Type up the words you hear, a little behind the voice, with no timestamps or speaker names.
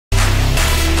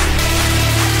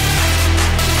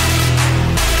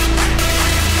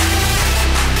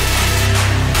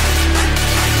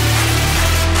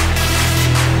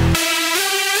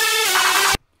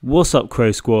What's up,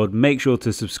 Crow Squad? Make sure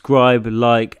to subscribe,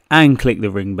 like, and click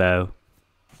the ring bell.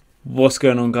 What's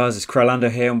going on, guys? It's Crowlando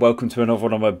here, and welcome to another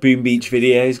one of my Boom Beach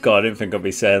videos. God, I didn't think I'd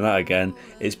be saying that again.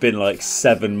 It's been like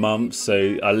 7 months,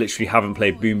 so I literally haven't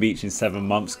played Boom Beach in 7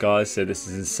 months, guys, so this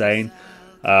is insane.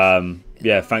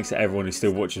 Yeah, thanks to everyone who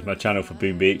still watches my channel for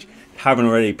Boom Beach. If you haven't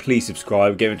already, please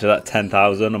subscribe. Get into that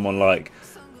 10,000. I'm on like,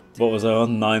 what was I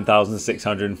on?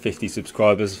 9,650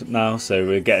 subscribers now, so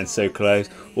we're getting so close.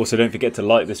 Also, don't forget to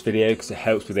like this video because it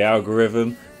helps with the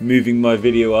algorithm, moving my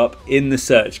video up in the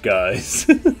search, guys.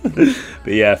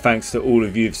 But yeah, thanks to all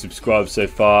of you who've subscribed so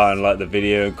far and liked the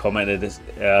video and commented,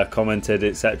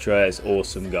 etc. It's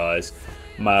awesome, guys.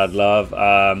 Mad love.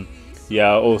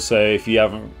 Yeah, also, if you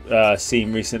haven't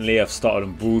seen recently, I've started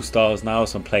on Brawl Stars now,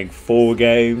 so I'm playing 4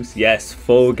 games. Yes,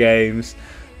 4 games.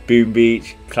 Boom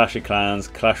Beach, Clash of Clans,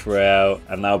 Clash Royale,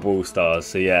 and now Brawl Stars.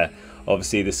 So yeah,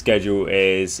 obviously the schedule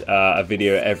is a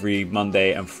video every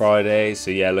Monday and Friday,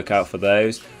 so yeah, look out for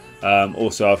those.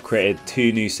 Also, I've created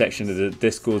 2 new sections of the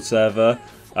Discord server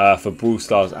for Brawl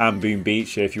Stars and Boom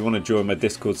Beach, so if you want to join my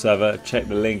Discord server, check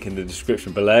the link in the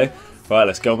description below. Right,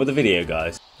 let's go on with the video,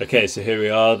 guys. Okay, so here we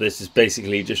are. This is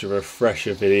basically just a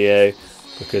refresher video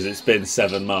because it's been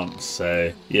 7 months.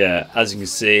 So yeah, as you can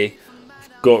see,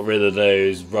 got rid of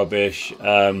those rubbish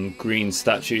green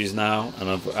statues now, and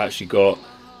I've actually got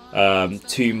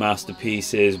 2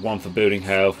 masterpieces, 1 for building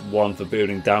health, 1 for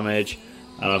building damage,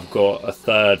 and I've got a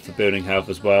 3rd for building health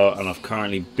as well, and I've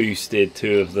currently boosted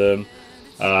 2 of them.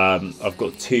 I've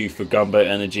got 2 for gunboat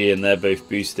energy, and they're both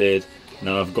boosted, and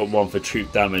then I've got 1 for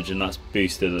troop damage, and that's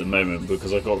boosted at the moment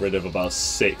because I got rid of about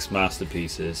 6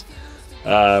 masterpieces.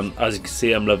 As you can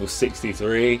see, I'm level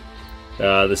 63.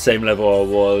 The same level I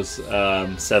was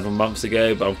 7 months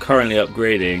ago, but I'm currently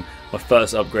upgrading my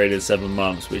first upgrade in 7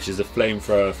 months, which is a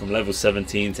flamethrower from level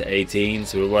 17 to 18,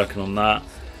 so we're working on that.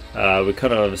 We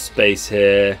kind of have a space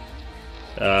here.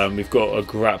 We've got a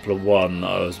grappler 1 that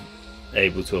I was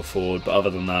able to afford, but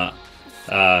other than that,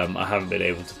 I haven't been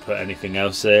able to put anything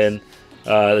else in.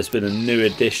 There's been a new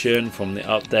addition from the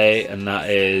update, and that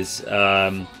is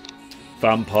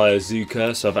Vampire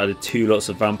Zuka. So I've added 2 lots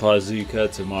of Vampire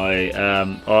Zuka to my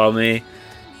army.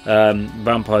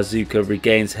 Vampire Zuka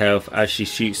regains health as she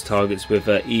shoots targets with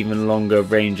an even longer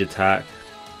range attack.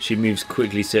 She moves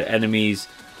quickly, so enemies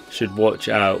should watch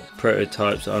out.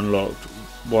 Prototypes unlocked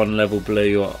 1 level below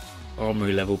your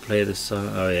armory level. Play the song.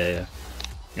 Oh yeah.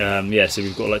 Yeah, so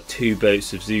we've got like 2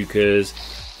 boats of Zukas.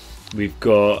 We've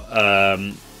got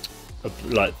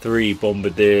like 3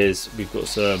 bombardiers, we've got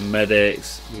some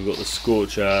medics, we've got the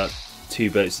Scorcher, 2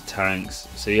 boats of tanks.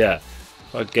 So yeah,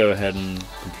 if I go ahead and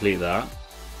complete that,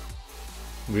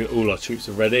 all our troops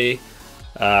are ready.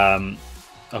 I've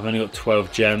only got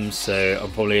 12 gems, so I'm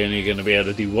probably only going to be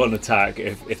able to do 1 attack.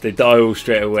 If they die all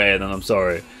straight away, then I'm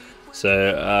sorry.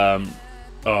 So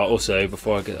also,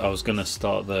 before I was going to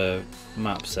start the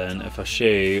maps then, if I show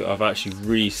you, I've actually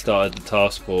restarted the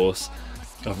task force.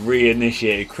 I've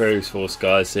reinitiated Crow's Force,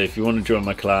 guys, so if you want to join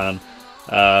my clan,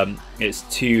 it's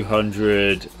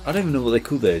 200, I don't even know what they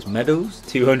call those, medals?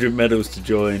 200 medals to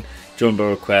join by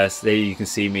request. There you can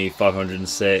see me,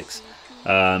 506.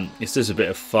 It's just a bit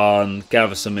of fun,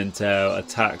 gather some intel,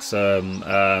 attack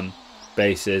some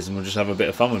bases, and we'll just have a bit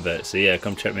of fun with it. So yeah,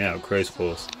 come check me out, Crow's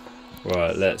Force.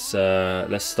 Right, let's start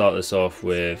this off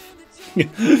with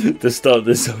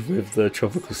the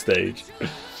tropical stage.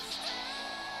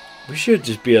 We should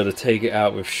just be able to take it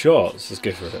out with shots. Let's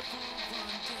go for it.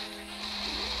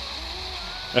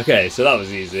 Okay, so that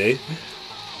was easy.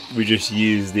 We just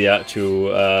used the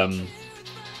actual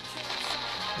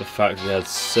the fact we had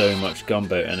so much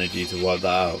gunboat energy to wipe that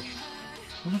out.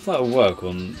 I wonder if that will work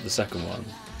on the second one.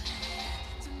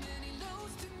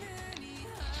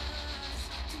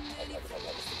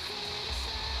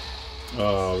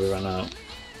 Oh, we ran out.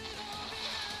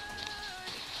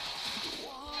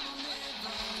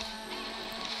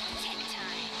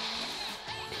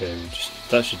 Okay,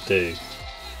 that should do.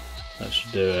 That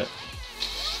should do it.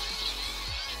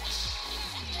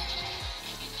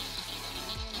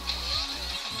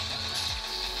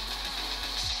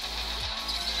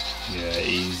 Yeah,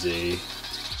 easy.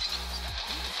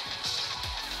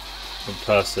 The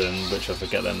person, which I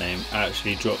forget their name,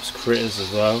 actually drops critters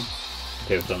as well.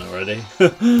 Okay, we've done it already.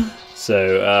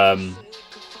 So, I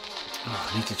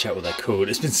need to check what they're called.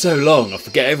 It's been so long, I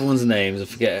forget everyone's names. I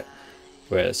forget.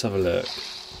 Wait, let's have a look.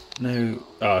 No,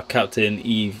 Captain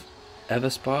Eve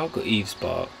Everspark or Eve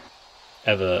Spark?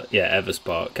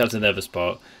 Everspark. Captain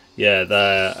Everspark. Yeah,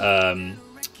 they're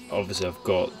obviously I've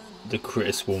got the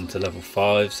critter swarm to level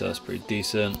 5, so that's pretty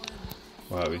decent.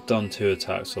 Right, we've done 2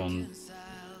 attacks on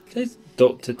It's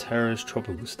Dr. Terror's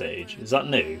tropical stage. Is that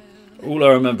new? All I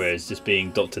remember is just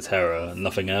being Dr. Terror and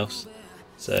nothing else.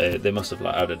 So they must have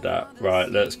like added that. Right,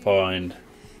 let's find.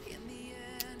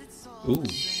 Ooh,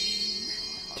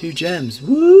 2 gems.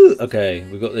 Woo! Okay,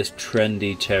 we've got this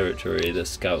trendy territory.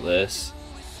 Let's scout this.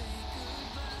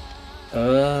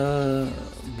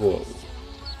 Whoa.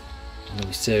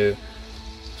 Maybe so.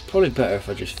 It's probably better if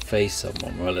I just face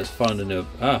someone. Right, let's find a new.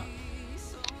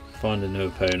 Find a new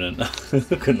opponent.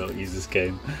 I could not use this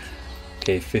game.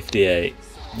 Okay, 58.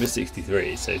 We're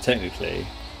 63, so technically.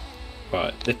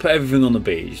 Right, they put everything on the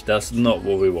beach. That's not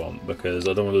what we want because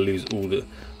I don't want to lose all the. I'm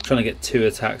trying to get 2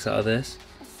 attacks out of this.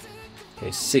 Okay,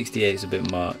 68 is a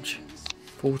bit much.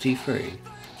 43.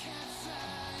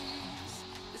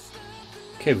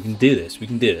 Okay, we can do this. We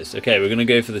can do this. Okay, we're gonna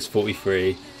go for this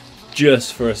 43,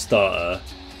 just for a starter.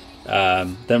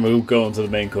 Then we'll go on to the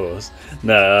main course.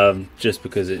 No, just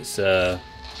because it's. Okay,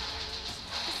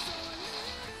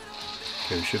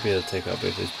 we should be able to take out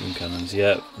both those boom cannons.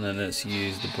 Yep, and then let's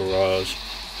use the barrage.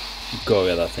 You've got to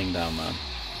get that thing down, man.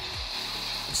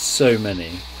 There's so many.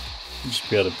 You just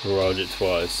be able to barrage it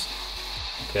twice.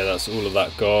 Okay, that's all of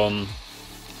that gone.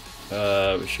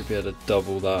 We should be able to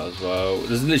double that as well.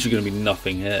 There's literally going to be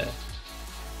nothing here.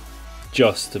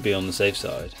 Just to be on the safe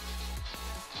side.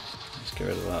 Let's get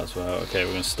rid of that as well. Okay,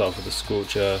 we're going to start with the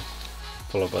Scorcher,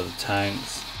 followed by the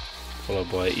tanks, followed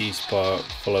by E-Spark,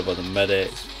 followed by the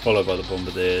medics, followed by the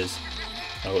bombardiers.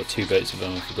 I've got 2 boats of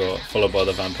them, I forgot. Followed by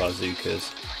the Vampire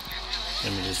Zookas.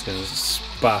 And we're just going to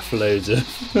spaff loads of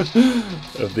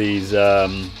these, what are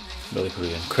they called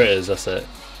again? Critters, that's it.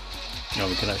 Now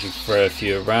we can actually throw a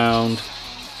few around.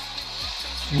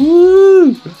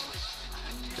 Woo!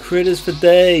 Critters for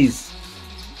days.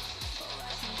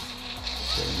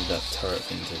 So we need that turret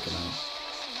thing taken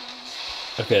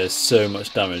out. Okay, there's so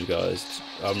much damage, guys.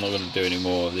 I'm not going to do any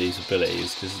more of these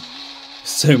abilities because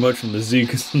so much from the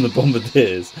Zookas and the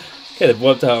Bombardiers. Okay, they've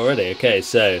wiped out already. Okay,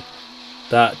 so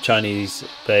that Chinese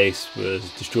base was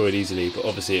destroyed easily, but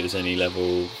obviously it was only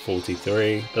level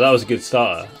 43. But that was a good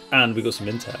starter, and we got some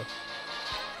intel.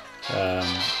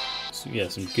 So yeah,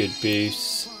 some good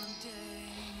boosts.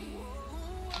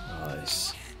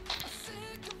 Nice.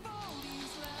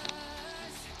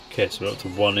 Okay, so we're up to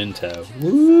 1 intel.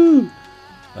 Woo!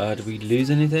 Did we lose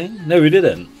anything? No, we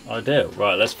didn't. Ideal.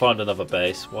 Right, let's find another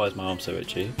base. Why is my arm so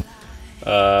itchy?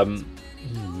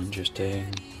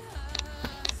 Interesting.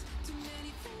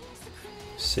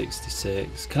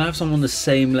 66. Can I have someone on the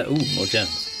same level? Ooh, more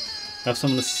gems. Can I have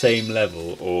someone on the same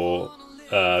level or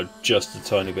just a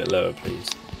tiny bit lower, please?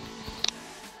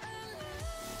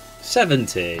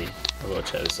 70. I've got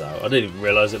to check this out. I didn't even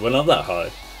realise it went up that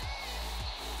high.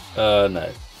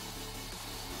 No.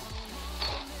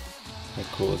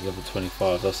 Headquarters level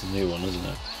 25. That's the new one, isn't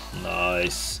it?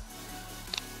 Nice.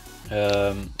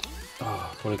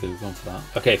 Probably could have gone for that.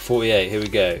 Okay, 48. Here we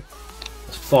go.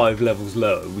 That's 5 levels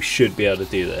lower. We should be able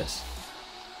to do this.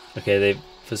 Okay, they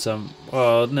for some.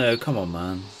 Oh no! Come on,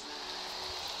 man.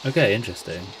 Okay,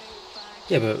 interesting.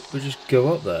 Yeah, but we'll just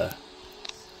go up there.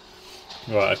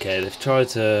 Right. Okay, they've tried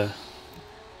to.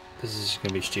 This is just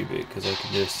gonna be stupid because I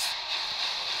can just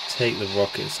take the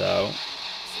rockets out.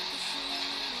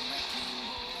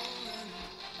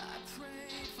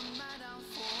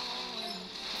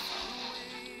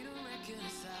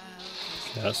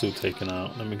 Okay, that's all taken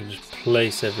out. Then we can just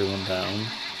place everyone down.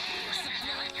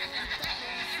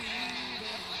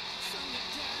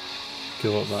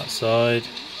 Go up that side.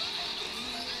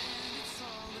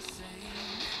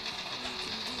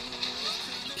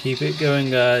 Keep it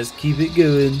going, guys. Keep it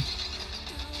going.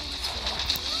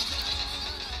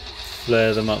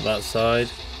 Flare them up that side.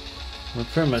 We're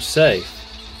pretty much safe.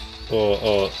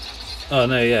 Or oh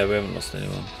no, yeah, we haven't lost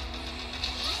anyone.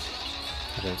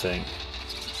 I don't think.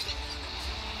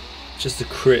 Just the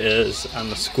critters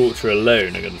and the Scorcher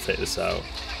alone are going to take this out.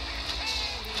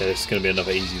 Okay, this is going to be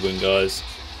another easy win, guys.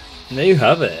 And there you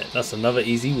have it. That's another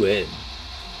easy win.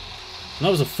 And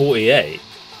that was a 48.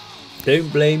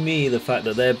 Don't blame me the fact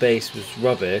that their base was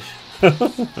rubbish.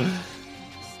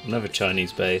 Another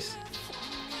Chinese base.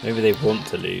 Maybe they want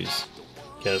to lose.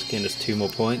 Okay, let's gain us 2 more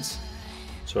points.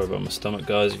 Sorry about my stomach,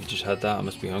 guys. If you just had that, I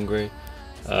must be hungry.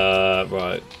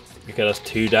 Right. Okay, that's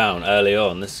 2 down early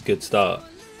on. This is a good start.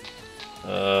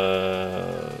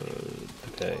 Okay.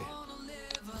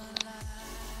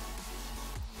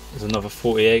 There's another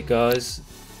 48, guys.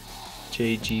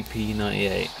 JGP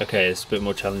 98. Okay, it's a bit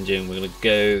more challenging. We're going to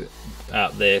go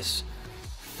at this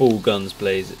full guns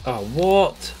blazing. Oh,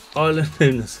 what? Island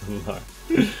Lunas alive.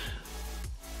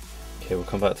 Okay, we'll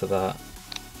come back to that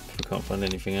if we can't find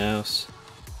anything else.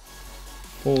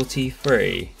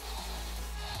 43.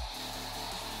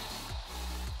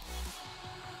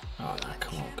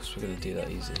 course we're going to do that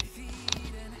easy.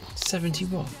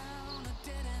 71.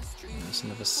 That's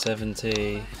another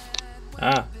 70.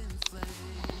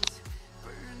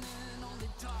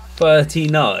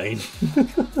 39.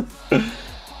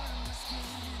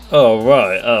 Oh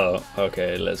right. Oh,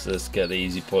 okay. Let's get the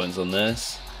easy points on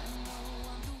this.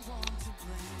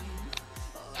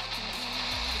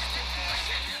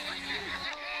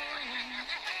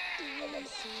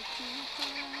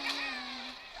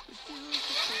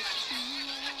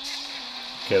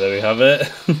 Okay, there we have it.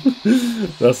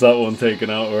 That's that one taken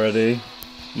out already.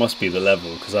 Must be the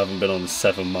level, because I haven't been on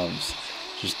 7 months.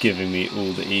 Just giving me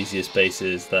all the easiest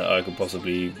bases that I could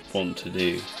possibly want to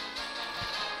do.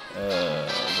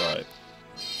 Right.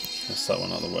 That's that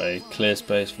one out of the way. Clear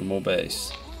space for more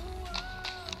base.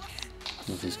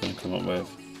 Nothing's going to come up with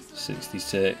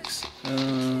 66.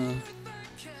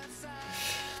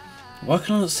 Why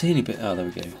can I not see any bit? Oh, there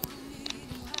we go.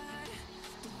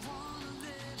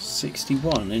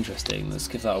 61, interesting. Let's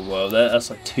give that a whirl. That's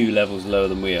like 2 levels lower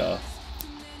than we are.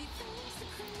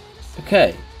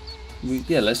 Okay,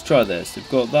 yeah, let's try this. We've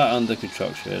got that under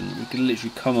construction. We can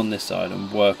literally come on this side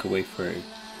and work our way through.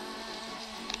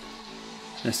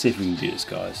 Let's see if we can do this,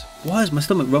 guys. Why is my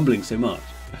stomach rumbling so much?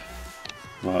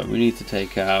 Right, we need to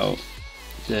take out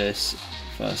this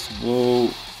first of all.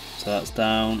 So that's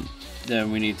down.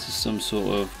 Then we need to some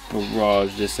sort of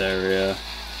barrage this area.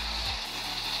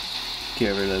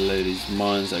 Get rid of a load of these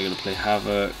mines that are going to play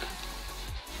havoc.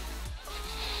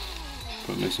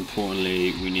 But most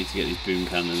importantly, we need to get these boom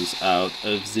cannons out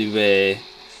of the way.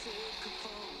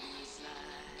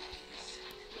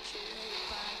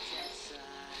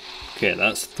 Okay,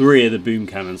 that's 3 of the boom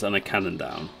cannons and a cannon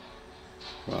down.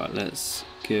 Right, let's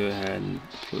go ahead and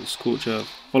put the Scorcher,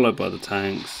 followed by the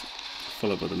tanks,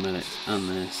 followed by the medics and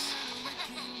this.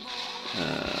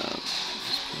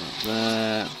 Let's put that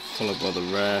there, followed by the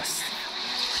rest.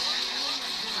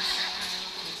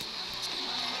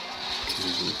 Okay,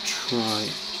 we're going to try.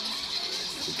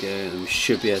 There we go, and we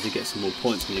should be able to get some more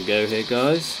points on the go here,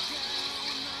 guys.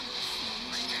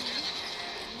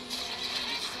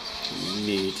 We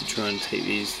need to try and take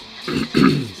these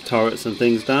turrets and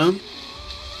things down.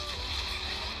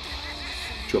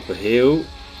 Drop a heal.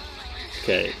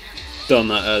 Okay, done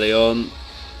that early on.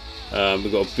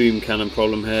 We've got a boom cannon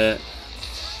problem here.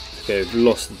 Okay, we've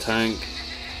lost the tank.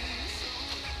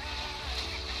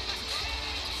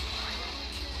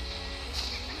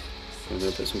 I'm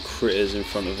going to put some critters in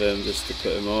front of him just to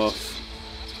put him off.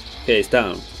 Okay, it's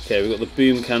down. Okay, we've got the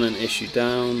boom cannon issue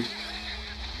down.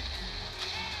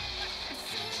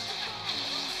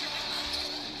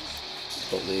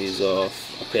 Pop these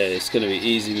off. Okay, it's going to be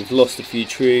easy. We've lost a few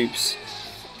troops.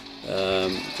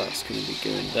 That's going to be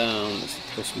going down. Let's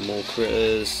put some more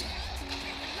critters.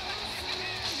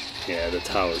 Yeah, the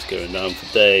tower's going down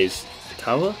for days. The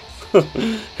tower?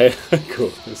 Hey,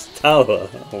 cool. It's tower.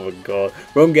 Oh my god.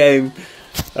 Wrong game.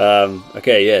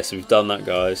 Okay, yeah, so we've done that,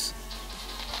 guys.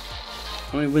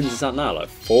 How many wins is that now? Like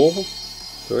 4?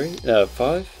 3?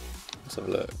 5? Let's have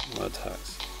a look. My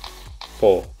attacks.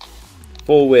 4.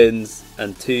 4 wins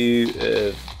and 2 of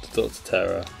the Dr.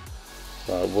 Terror.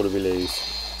 Right, what did we lose?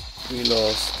 We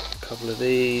lost a couple of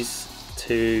these,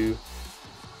 2,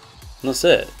 and that's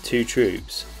it, 2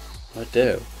 troops. I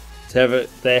do. So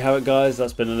there you have it, guys.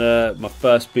 That's been my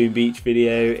first Boom Beach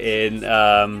video in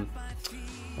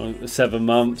 7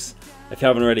 months. If you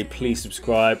haven't already, please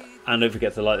subscribe and don't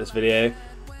forget to like this video.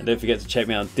 And don't forget to check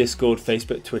me out on Discord,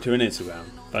 Facebook, Twitter and Instagram.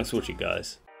 Thanks for watching,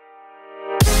 guys.